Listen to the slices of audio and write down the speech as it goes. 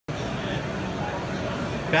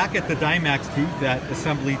back at the Dymax booth at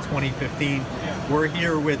Assembly 2015. We're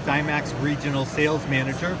here with Dymax Regional Sales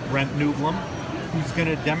Manager, Brent Newblom, who's going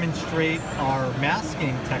to demonstrate our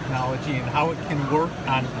masking technology and how it can work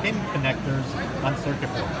on pin connectors on circuit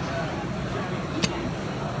boards.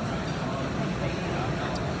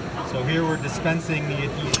 So here we're dispensing the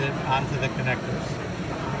adhesive onto the connectors.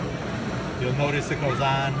 You'll notice it goes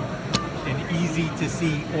on an easy to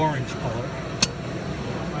see orange color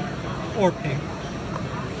or pink.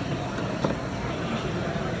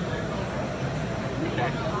 Okay.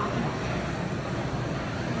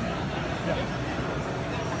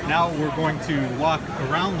 Now we're going to walk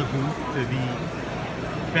around the booth to the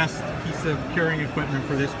best piece of curing equipment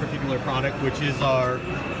for this particular product, which is our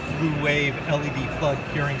Blue Wave LED flood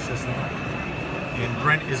curing system. And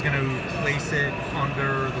Brent is going to place it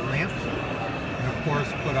under the lamp and of course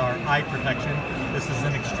put our eye protection. This is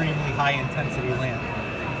an extremely high intensity lamp.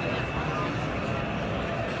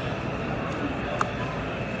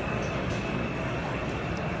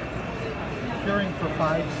 Curing for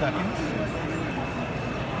 5 seconds.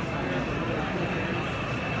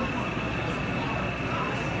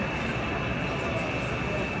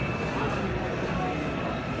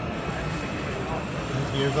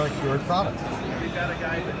 Here's our cured product.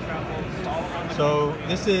 So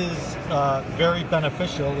this is very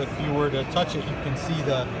beneficial. If you were to touch it, you can see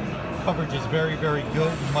the coverage is very, very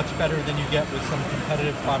good, much better than you get with some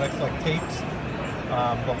competitive products like tapes.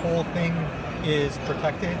 The whole thing is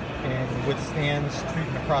protected and withstands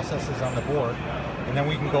treatment processes on the board. And then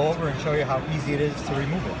we can go over and show you how easy it is to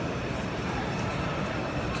remove it.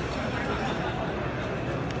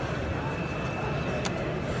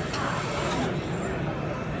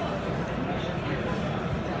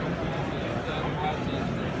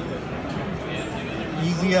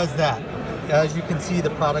 Easy as that. As you can see,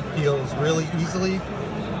 the product peels really easily,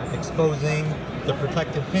 exposing the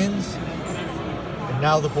protected pins, and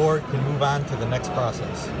now the board can move on to the next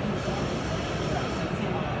process.